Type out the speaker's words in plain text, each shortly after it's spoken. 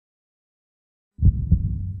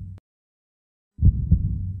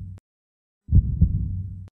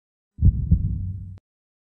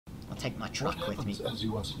my truck with me. What happens as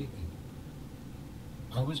you are sleeping?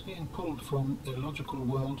 I was being pulled from illogical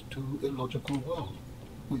world to illogical world,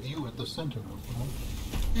 with you at the center of it all.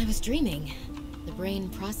 I was dreaming. The brain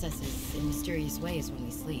processes in mysterious ways when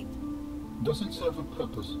we sleep. Does it serve a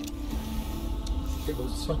purpose? It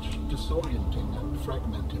was such disorienting and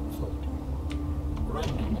fragmented thought.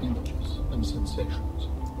 Random images and sensations.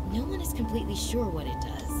 No one is completely sure what it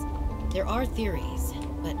does. There are theories,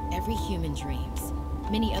 but every human dreams.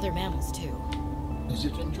 Many other mammals too. Is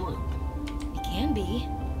it enjoyable? It can be.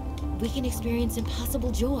 We can experience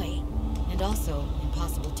impossible joy, and also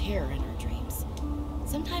impossible terror in our dreams.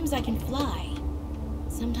 Sometimes I can fly.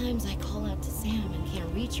 Sometimes I call out to Sam and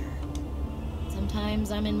can't reach her.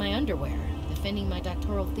 Sometimes I'm in my underwear, defending my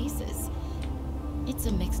doctoral thesis. It's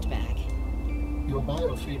a mixed bag. Your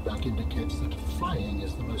biofeedback indicates that flying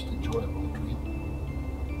is the most enjoyable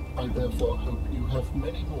dream. I therefore hope you have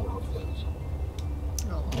many more of those.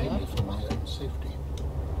 Mainly for my own safety.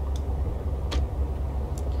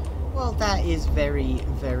 Well, that is very,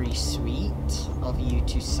 very sweet of you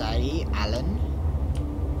to say, Alan.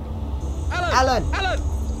 Alan! Alan!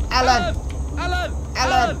 Alan! Alan!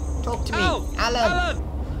 Alan! Talk to me! Alan!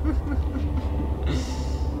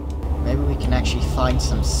 Maybe we can actually find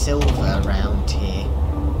some silver around here.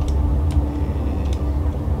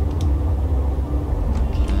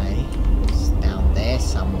 Okay. It's down there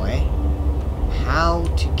somewhere. How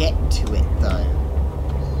to get to it, though?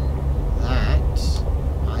 That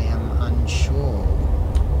I am unsure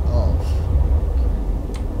of.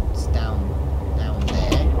 It's down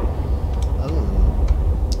there.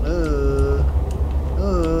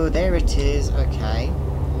 Oh, there it is. Okay.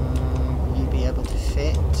 Will you be able to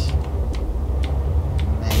fit?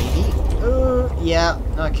 Maybe. Oh, yeah.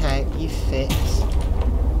 Okay, you fit.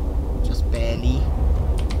 Just barely.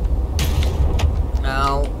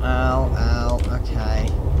 Ow, ow, ow. Okay.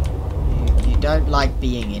 You don't like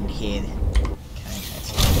being in here. Okay,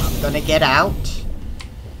 that's fine. I'm gonna get out.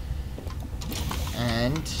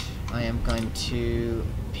 And I am going to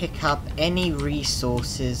pick up any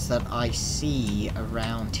resources that I see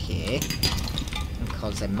around here.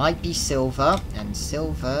 Because there might be silver. And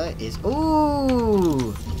silver is...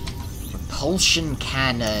 Ooh! Repulsion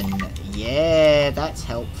cannon. Yeah, that's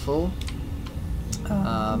helpful.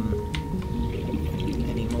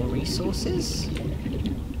 Any more resources?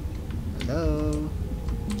 Hello?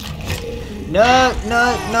 No,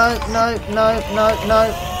 no, no, no, no, no, no,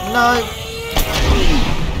 no!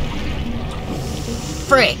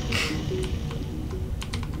 Frick!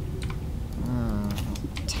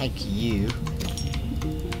 Take you.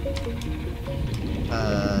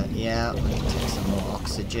 Yeah, let me take some more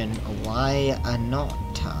oxygen. Why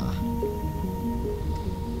not?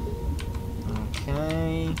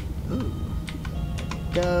 Okay. Ooh.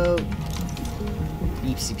 Go.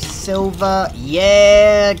 Leave some silver.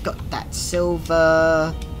 Yeah, got that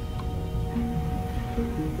silver.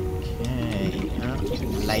 Okay.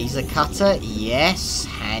 Laser cutter. Yes,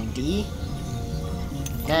 handy.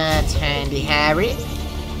 That's handy, Harry.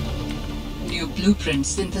 New blueprint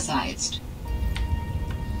synthesized.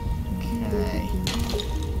 Okay.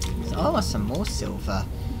 Oh, some more silver.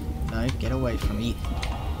 No, get away from me.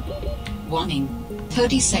 Warning.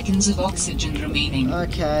 30 seconds of oxygen remaining.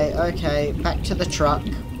 Okay, okay. Back to the truck.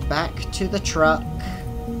 Back to the truck.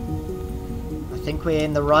 I think we're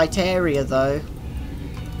in the right area, though.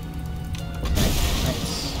 Okay,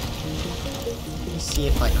 let's see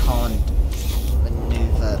if I can't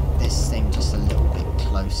maneuver this thing just a little bit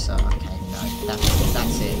closer. Okay, no,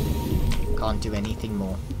 that's it. Can't do anything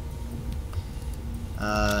more.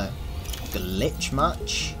 Glitch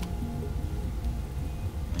much?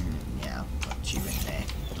 Yeah, got you in there.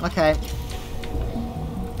 Okay.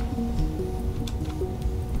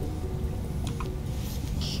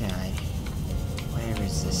 Okay. Where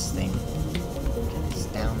is this thing? Okay, it's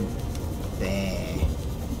down there.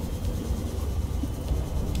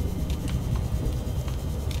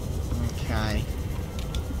 Okay.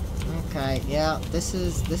 Okay, yeah, this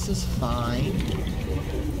is fine.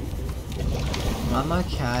 I'm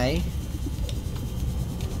okay.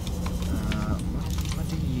 What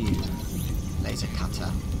do you? Laser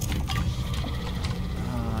cutter.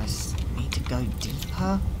 Oh, I need to go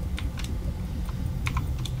deeper.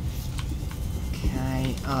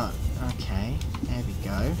 Okay. Oh, okay. There we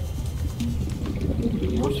go.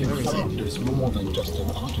 What you found is more than just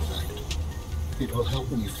an artifact. It will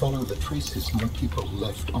help me follow the traces my people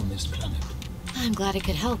left on this planet. I'm glad it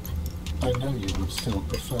could help. I know you would still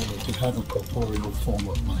prefer me to have a corporeal form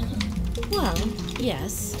of my own. Well,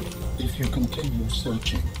 yes. If you continue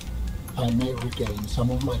searching, I may regain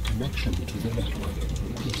some of my connection to the network,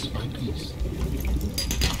 piece by piece.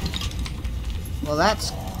 Well,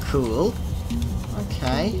 that's cool.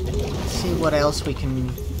 Okay. Let's see what else we can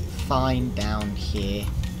find down here.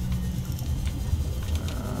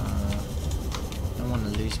 Don't want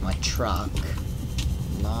to lose my truck.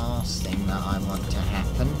 Last thing that I want to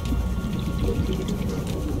happen.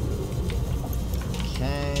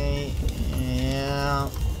 Okay. Yeah.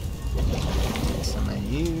 Get some of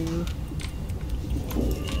you.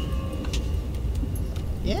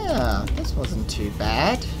 Yeah, this wasn't too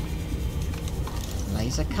bad.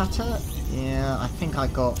 Laser cutter? Yeah, I think I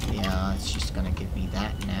got... Yeah, it's just gonna give me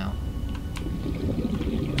that now.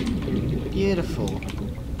 Beautiful.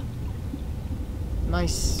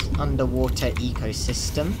 Nice underwater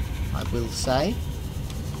ecosystem, I will say.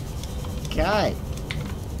 Okay.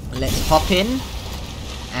 Let's hop in.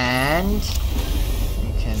 And...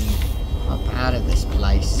 we can hop out of this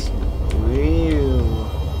place. Woo.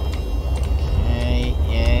 Okay,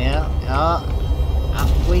 yeah.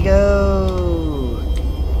 Up we go.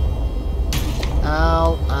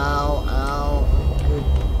 Ow, ow, ow.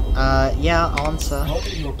 Good. Yeah, answer. How do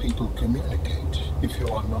your people communicate if you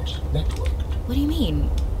are not networked? What do you mean?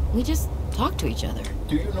 We just talk to each other.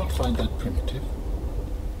 Do you not find that primitive?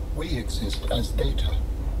 We exist as data.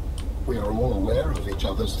 We are all aware of each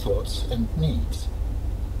other's thoughts and needs.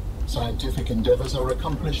 Scientific endeavors are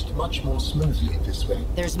accomplished much more smoothly this way.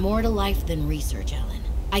 There's more to life than research, Ellen.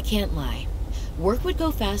 I can't lie. Work would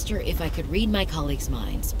go faster if I could read my colleagues'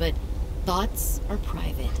 minds, but thoughts are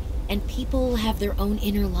private, and people have their own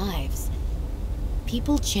inner lives.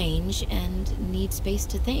 People change and need space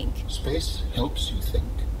to think. Space helps you think.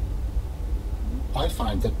 I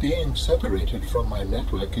find that being separated from my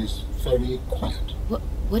network is very quiet.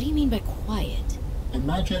 What do you mean by quiet?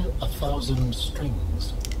 Imagine 1,000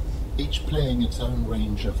 strings, each playing its own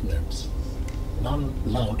range of notes, none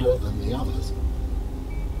louder than the others.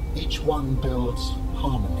 Each one builds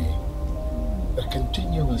harmony, a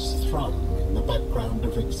continuous thrum in the background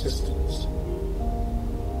of existence.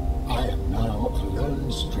 I am now a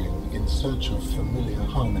lone string in search of familiar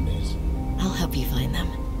harmonies. I'll help you find them.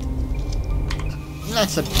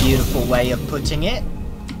 That's a beautiful way of putting it.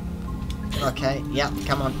 Okay, yep,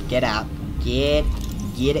 come on, get out. Get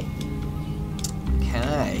it.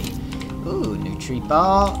 Okay. Ooh, Nutri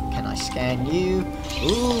Bar. Can I scan you?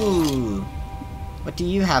 Ooh. What do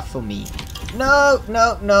you have for me? No,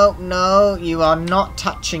 no, no, no. You are not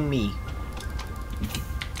touching me.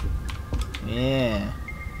 Yeah.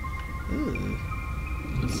 Ooh.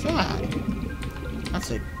 What's that?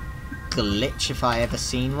 That's a glitch if I ever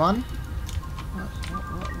seen one.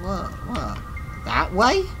 What? That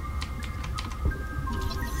way?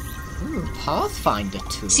 Ooh, Pathfinder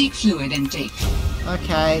tool. Seek fluid intake.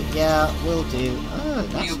 Okay, yeah, will do. Oh,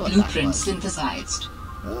 that's New what blueprint that was. synthesized.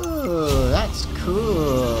 Oh, that's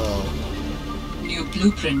cool. New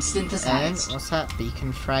blueprint And synthesized. what's that?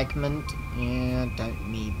 Beacon fragment. Yeah,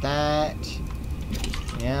 don't need that.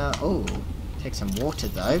 Yeah, oh, take some water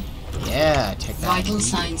though. Yeah, take that. Vital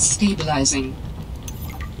signs stabilizing.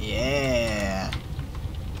 Yeah.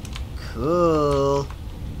 Cool.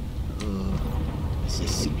 Ooh, this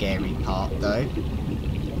is the scary part though.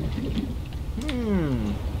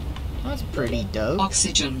 That's pretty dope.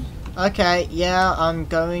 Oxygen. Okay, yeah, I'm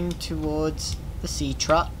going towards the sea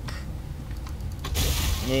truck.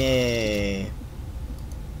 Yeah.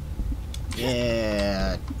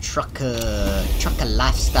 Yeah, trucker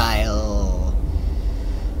lifestyle.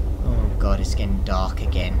 Oh god, it's getting dark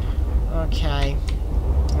again. Okay.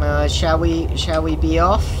 Shall we be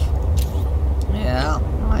off? Yeah,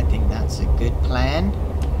 I think that's a good plan.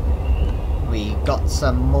 We got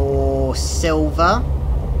some more silver.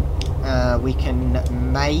 We can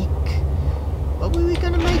make... What were we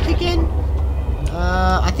gonna make again?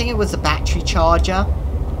 I think it was a battery charger.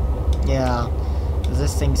 Yeah, because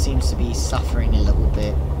this thing seems to be suffering a little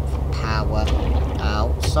bit for power.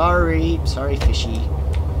 Ow, sorry, fishy.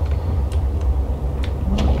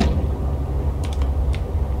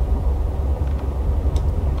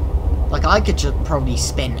 Like, I could just probably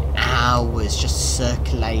spend hours just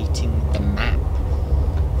circulating the map,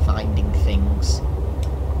 finding things.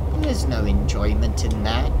 There's no enjoyment in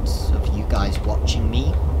that, of you guys watching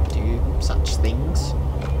me do such things.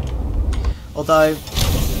 Although,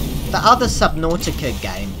 the other Subnautica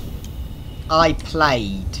game, I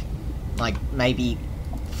played, like, maybe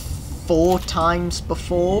 4 times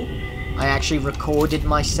before. I actually recorded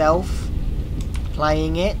myself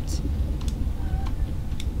playing it.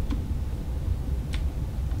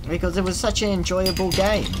 Because it was such an enjoyable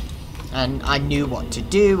game. And I knew what to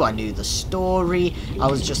do, I knew the story, I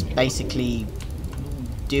was just basically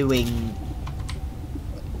doing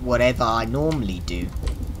whatever I normally do.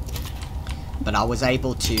 but I was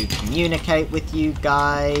able to communicate with you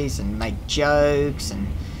guys and make jokes and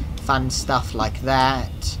fun stuff like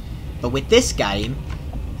that. But with this game,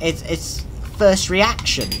 it's first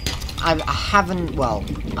reaction. I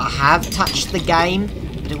have touched the game,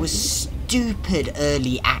 but it was stupid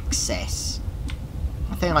early access.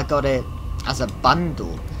 I think I got it as a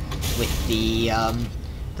bundle with the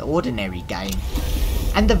ordinary game.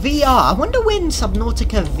 And the VR, I wonder when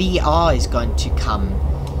Subnautica VR is going to come.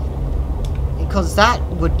 Because that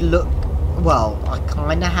would look, well, I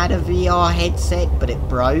kind of had a VR headset, but it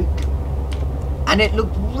broke. And it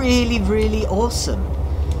looked really, really awesome.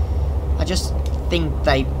 I just think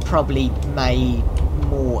they probably made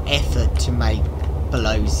more effort to make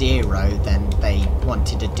Below Zero than they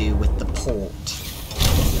wanted to do with the port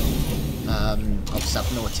of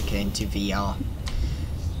Subnautica into VR.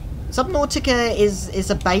 Subnautica is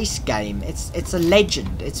a base game. It's a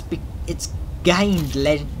legend. It's gained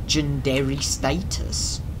legendary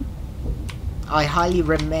status. I highly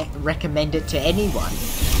recommend it to anyone.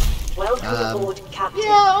 Welcome aboard, Captain.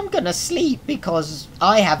 Yeah, I'm gonna sleep because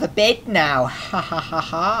I have a bed now. Ha ha ha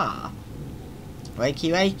ha.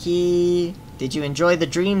 Wakey wakey. Did you enjoy the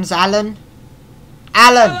dreams, Alan?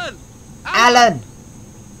 Alan! Alan!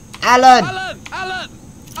 Alan! Alan! Alan!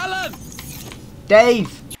 Alan!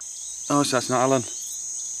 Dave! Oh, so that's not Alan.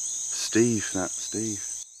 Steve, that's Steve.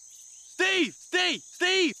 Steve! Steve!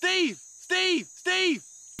 Steve! Steve! Steve! Steve!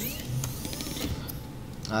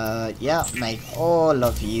 Yeah, make all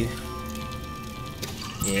of you.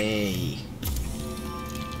 Yay.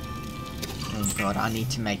 Oh god, I need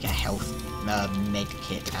to make a health med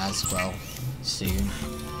kit as well soon.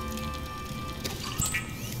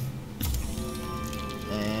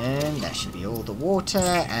 And that should be all the water,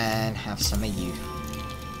 and have some of you.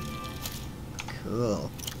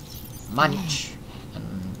 Cool. Munch.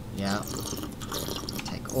 And yeah,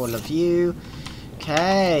 take all of you.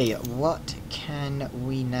 Okay, what can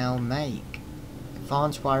we now make?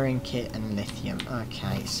 Advanced wiring kit and lithium.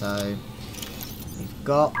 Okay, so we've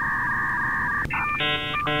got...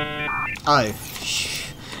 Oh,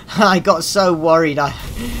 I got so worried. I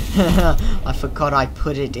forgot I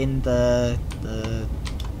put it in the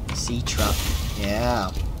sea truck.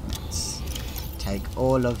 Yeah, let's take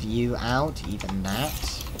all of you out, even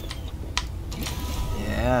that.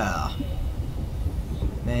 Yeah.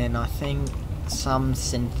 Then I think some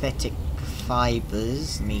synthetic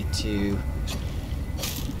fibers need to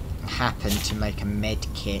happen to make a med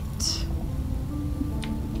kit.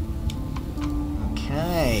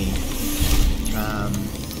 Okay.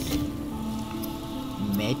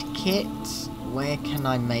 Med kit? Where can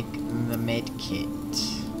I make the med kit?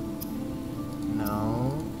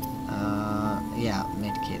 No. Yeah,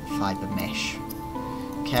 med kit, fiber mesh.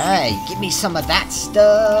 Okay, give me some of that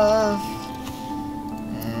stuff.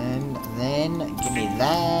 And then give me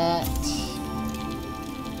that.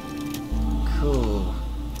 Cool.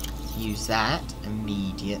 Use that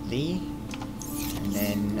immediately. And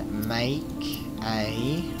then make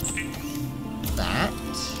a that.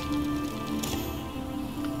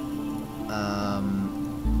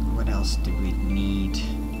 What else do we need?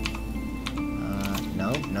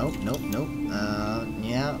 Nope.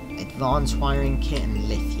 Yeah, advanced wiring kit and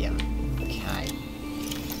lithium. Okay.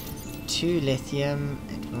 2 lithium,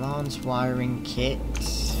 advanced wiring kit.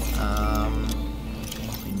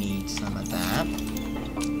 We need some of that.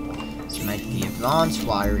 To make the advanced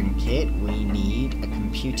wiring kit, we need a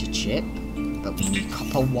computer chip, but we need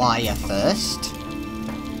copper wire first.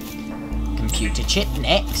 Computer chip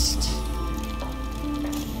next.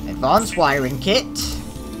 Advanced wiring kit.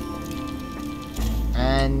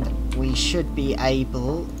 And we should be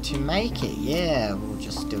able to make it. Yeah, we'll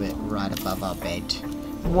just do it right above our bed.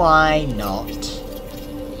 Why not?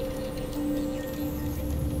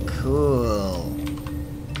 Cool.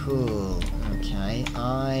 Cool. Okay,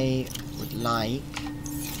 I would like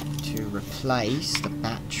to replace the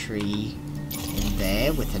battery in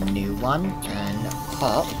there with a new one and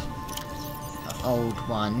pop the old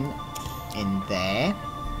one in there.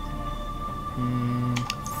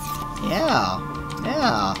 Yeah.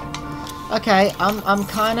 Okay, I'm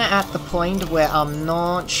kind of at the point where I'm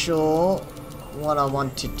not sure what I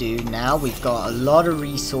want to do now. We've got a lot of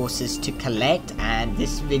resources to collect, and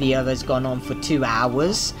this video has gone on for 2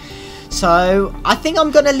 hours. So I think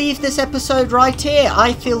I'm going to leave this episode right here.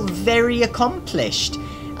 I feel very accomplished.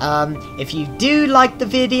 If you do like the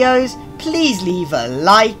videos, please leave a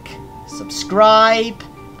like, subscribe,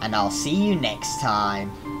 and I'll see you next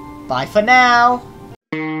time. Bye for now.